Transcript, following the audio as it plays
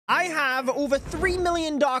I have over 3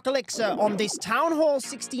 million Dark Elixir on this Town Hall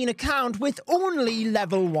 16 account with only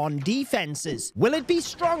level 1 defenses. Will it be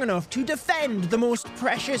strong enough to defend the most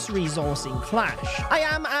precious resource in Clash? I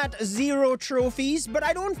am at 0 trophies, but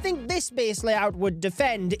I don't think this base layout would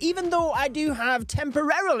defend, even though I do have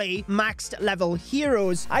temporarily maxed level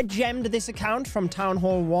heroes. I gemmed this account from Town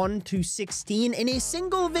Hall 1 to 16 in a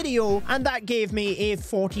single video, and that gave me a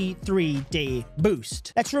 43-day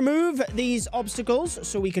boost. Let's remove these obstacles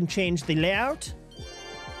so we can change the layout.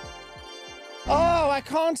 Oh, I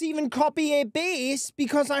can't even copy a base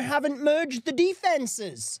because I haven't merged the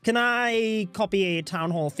defenses. Can I copy a Town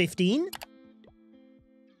Hall 15?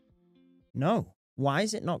 No. Why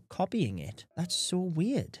is it not copying it? That's so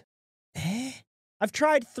weird. I've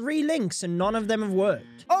tried 3 links and none of them have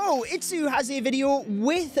worked. Oh, Itsu has a video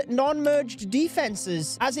with non-merged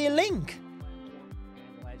defenses as a link.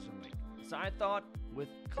 So I thought with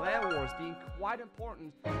Clan Wars being quite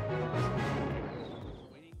important.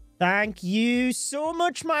 Thank you so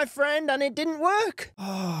much, my friend, and it didn't work.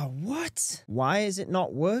 Oh, what? Why is it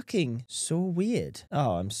not working? So weird.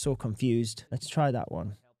 Oh, I'm so confused. Let's try that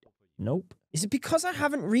one. Nope. Is it because I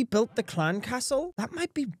haven't rebuilt the clan castle? That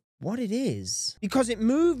might be what it is. Because it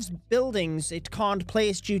moves buildings it can't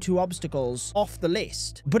place due to obstacles off the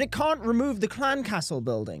list, but it can't remove the clan castle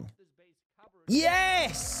building.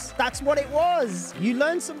 Yes! That's what it was! You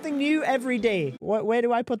learn something new every day. Where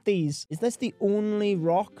do I put these? Is this the only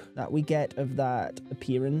rock that we get of that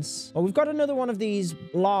appearance? Oh, we've got another one of these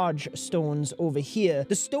large stones over here.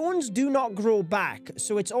 The stones do not grow back,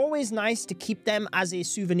 so it's always nice to keep them as a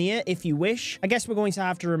souvenir if you wish. I guess we're going to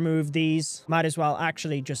have to remove these. Might as well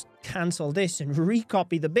actually just cancel this and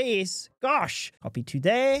recopy the base. Gosh. Copy to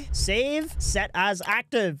there. Save. Set as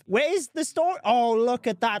active. Where's the store? Oh, look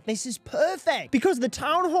at that. This is perfect. Because the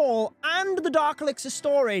Town Hall and the Dark Elixir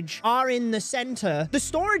storage are in the center. The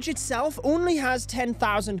storage itself only has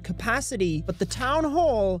 10,000 capacity, but the Town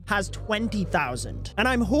Hall has 20,000. And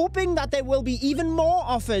I'm hoping that there will be even more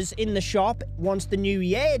offers in the shop once the New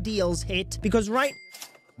Year deals hit, because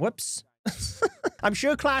whoops. I'm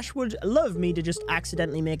sure Clash would love me to just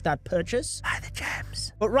accidentally make that purchase. Buy the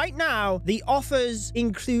gems. But right now, the offers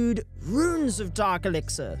include runes of Dark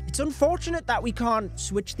Elixir. It's unfortunate that we can't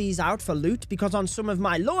switch these out for loot, because on some of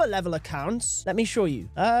my lower level accounts, let me show you.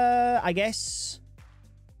 I guess.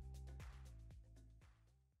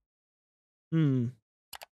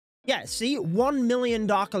 Yeah, see, 1 million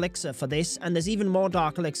Dark Elixir for this, and there's even more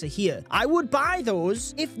Dark Elixir here. I would buy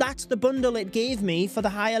those if that's the bundle it gave me for the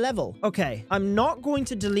higher level. Okay, I'm not going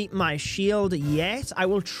to delete my shield yet. I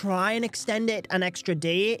will try and extend it an extra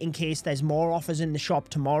day in case there's more offers in the shop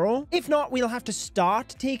tomorrow. If not, we'll have to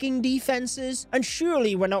start taking defenses, and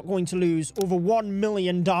surely we're not going to lose over 1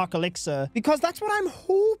 million Dark Elixir, because that's what I'm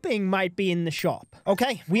hoping might be in the shop.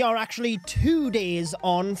 Okay, we are actually 2 days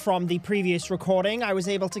on from the previous recording. I was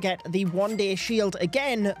able to get the 1-day shield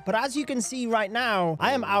again, but as you can see right now,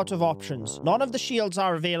 I am out of options. None of the shields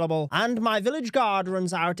are available, and my village guard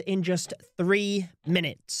runs out in just 3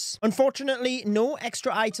 minutes. Unfortunately, no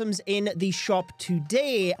extra items in the shop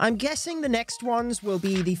today. I'm guessing the next ones will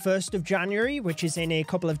be the 1st of January, which is in a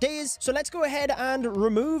couple of days. So let's go ahead and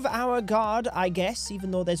remove our guard, I guess,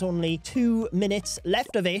 even though there's only 2 minutes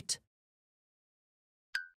left of it.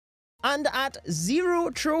 And at 0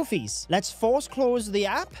 trophies, let's force close the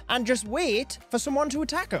app and just wait for someone to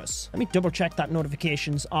attack us. Let me double check that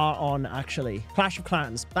notifications are on, actually. Clash of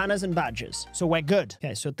Clans, banners and badges. So we're good.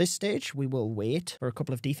 Okay, so at this stage, we will wait for a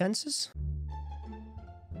couple of defenses.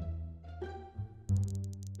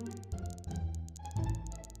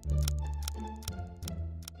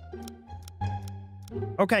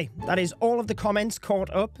 Okay, that is all of the comments caught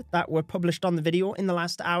up that were published on the video in the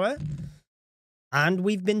last hour. And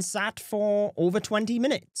we've been sat for over 20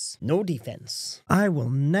 minutes. No defense. I will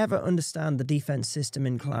never understand the defense system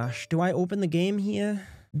in Clash. Do I open the game here?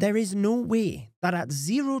 There is no way that at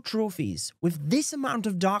 0 trophies, with this amount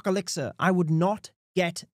of Dark Elixir, I would not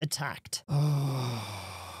get attacked. Oh.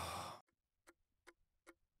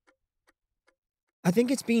 I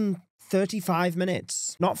think it's been 35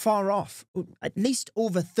 minutes. Not far off. At least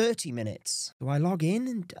over 30 minutes. Do I log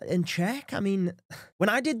in and check? I mean, when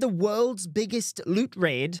I did the world's biggest loot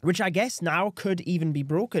raid, which I guess now could even be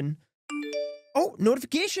broken. Oh,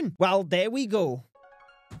 notification. Well, there we go.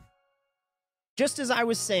 Just as I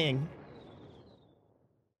was saying.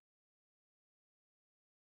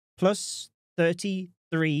 Plus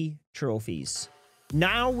 33 trophies.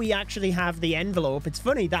 Now we actually have the envelope. It's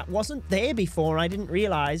funny, that wasn't there before. I didn't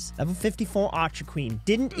realize. Level 54 Archer Queen.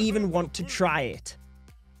 Didn't even want to try it.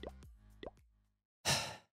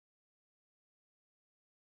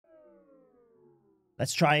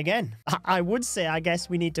 Let's try again. I would say, I guess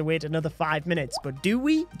we need to wait another 5 minutes, but do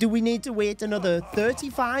we? Do we need to wait another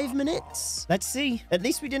 35 minutes? Let's see. At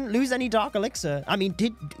least we didn't lose any Dark Elixir. I mean,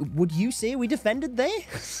 would you say we defended there?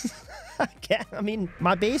 I mean,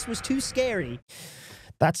 my base was too scary.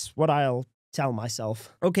 That's what I'll tell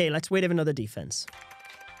myself. Okay, let's wait for another defense.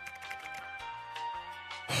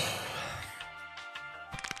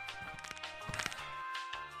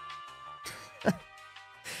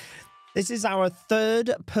 This is our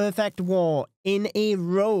third perfect war in a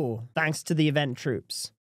row, thanks to the event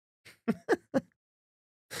troops.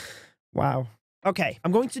 Wow. Okay,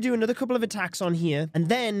 I'm going to do another couple of attacks on here, and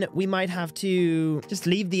then we might have to just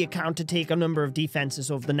leave the account to take a number of defenses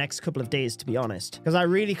over the next couple of days, to be honest, because I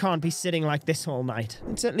really can't be sitting like this all night.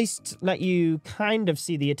 Let's at least let you kind of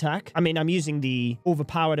see the attack. I mean, I'm using the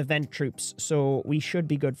overpowered event troops, so we should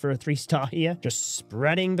be good for a 3-star here. Just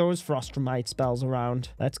spreading those Frostromite spells around.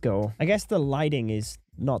 Let's go. I guess the lighting is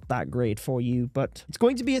not that great for you, but it's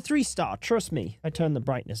going to be a 3-star, trust me. I turn the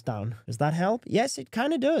brightness down. Does that help? Yes, it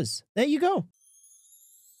kind of does. There you go.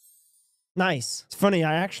 Nice. It's funny,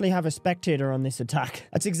 I actually have a spectator on this attack.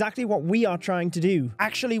 That's exactly what we are trying to do.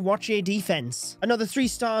 Actually watch a defense. Another 3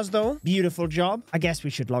 stars though. Beautiful job. I guess we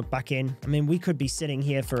should log back in. I mean, we could be sitting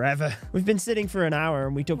here forever. We've been sitting for an hour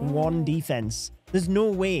and we took 1 defense. There's no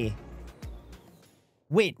way.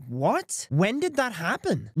 Wait, what? When did that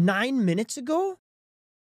happen? 9 minutes ago?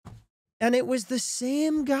 And it was the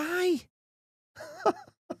same guy?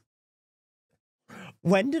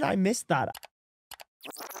 When did I miss that?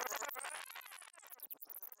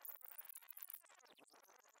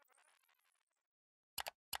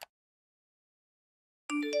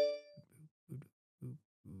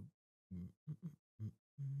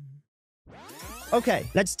 Okay,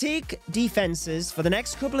 let's take defenses for the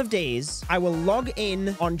next couple of days. I will log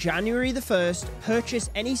in on January the 1st, purchase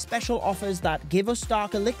any special offers that give us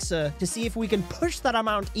Dark Elixir to see if we can push that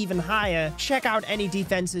amount even higher, check out any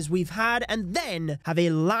defenses we've had, and then have a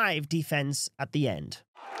live defense at the end.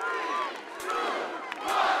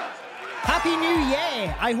 Happy New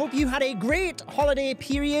Year! I hope you had a great holiday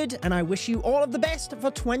period, and I wish you all of the best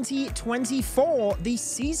for 2024. The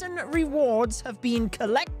season rewards have been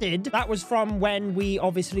collected. That was from when we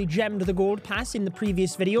obviously gemmed the gold pass in the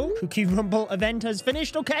previous video. Cookie Rumble event has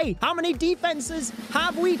finished. Okay, how many defenses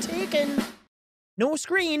have we taken? No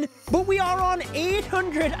screen, but we are on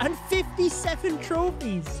 857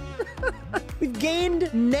 trophies. We've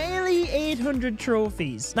gained nearly 800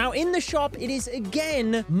 trophies. Now, in the shop, it is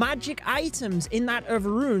again magic items in that of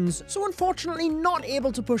runes. So, unfortunately, not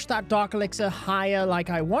able to push that Dark Elixir higher like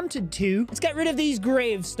I wanted to. Let's get rid of these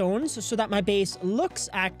gravestones so that my base looks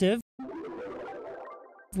active.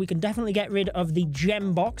 We can definitely get rid of the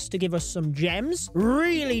gem box to give us some gems.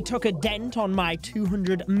 Really took a dent on my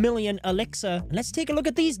 200 million elixir. Let's take a look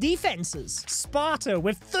at these defenses. Sparta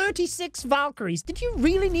with 36 Valkyries. Did you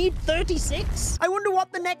really need 36? I wonder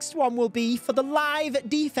what the next one will be for the live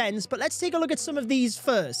defense, but let's take a look at some of these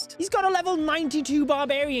first. He's got a level 92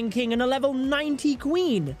 Barbarian King and a level 90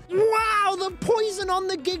 Queen. Wow, the poison on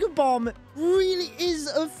the Gigabomb really is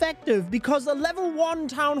effective because a level 1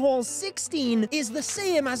 Town Hall 16 is the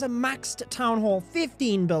same as a maxed Town Hall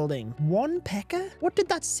 15 building. 1 P.E.K.K.A.? What did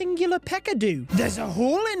that singular P.E.K.K.A. do? There's a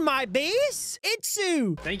hole in my base?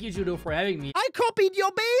 Itsu! Thank you, Judo, for having me. I copied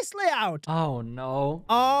your base layout! Oh, no.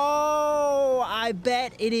 Oh, I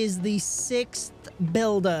bet it is the 6th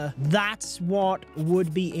builder. That's what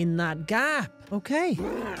would be in that gap. Okay.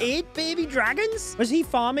 8 baby dragons? Was he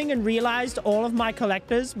farming and realized all of my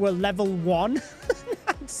collectors were level 1?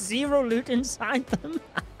 0 loot inside them?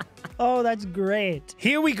 Oh, that's great.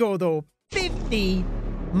 Here we go, though. 50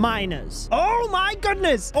 miners. Oh, my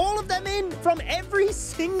goodness. All of them in from every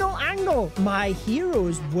single angle. My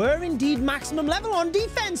heroes were indeed maximum level on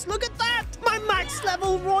defense. Look at that. My max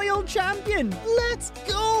level royal champion. Let's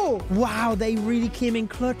go. Wow, they really came in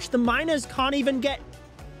clutch. The miners can't even get...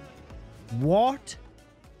 What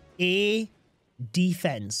a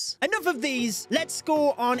defense. Enough of these. Let's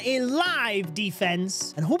go on a live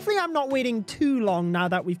defense. And hopefully I'm not waiting too long now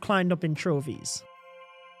that we've climbed up in trophies.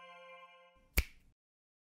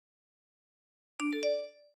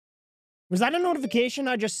 Was that a notification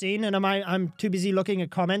I just seen and I'm too busy looking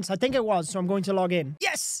at comments? I think it was, so I'm going to log in.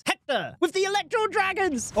 Yes! Hector! With the Electro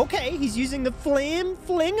Dragons! Okay, he's using the Flame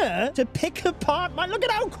Flinger to pick apart my... Look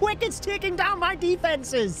at how quick it's taking down my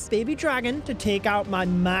defenses! Baby Dragon to take out my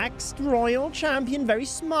maxed Royal Champion. Very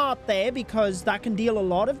smart there because that can deal a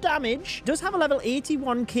lot of damage. Does have a level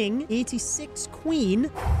 81 King, 86 Queen.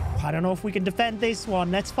 I don't know if we can defend this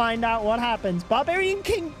one. Let's find out what happens. Barbarian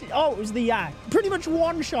King... Oh, it was the yak. Pretty much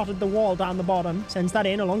one-shotted the wall down the bottom. Sends that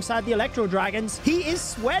in alongside the Electro Dragons. He is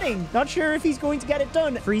sweating. Not sure if he's going to get it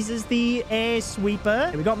done. Freezes the air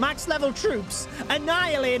sweeper. We got max level troops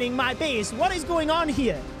annihilating my base. What is going on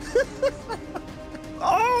here?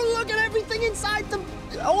 Oh, look at everything inside them.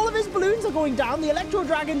 All of his balloons are going down. The Electro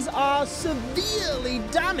Dragons are severely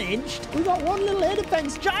damaged. We got one little air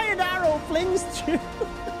defense. Giant arrow flings through.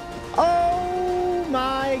 Oh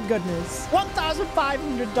my goodness.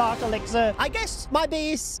 1,500 Dark Elixir. I guess my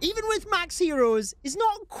base, even with max heroes, is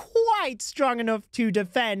not quite strong enough to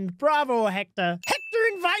defend. Bravo, Hector.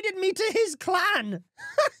 Hector invited me to his clan.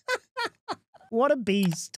 What a beast.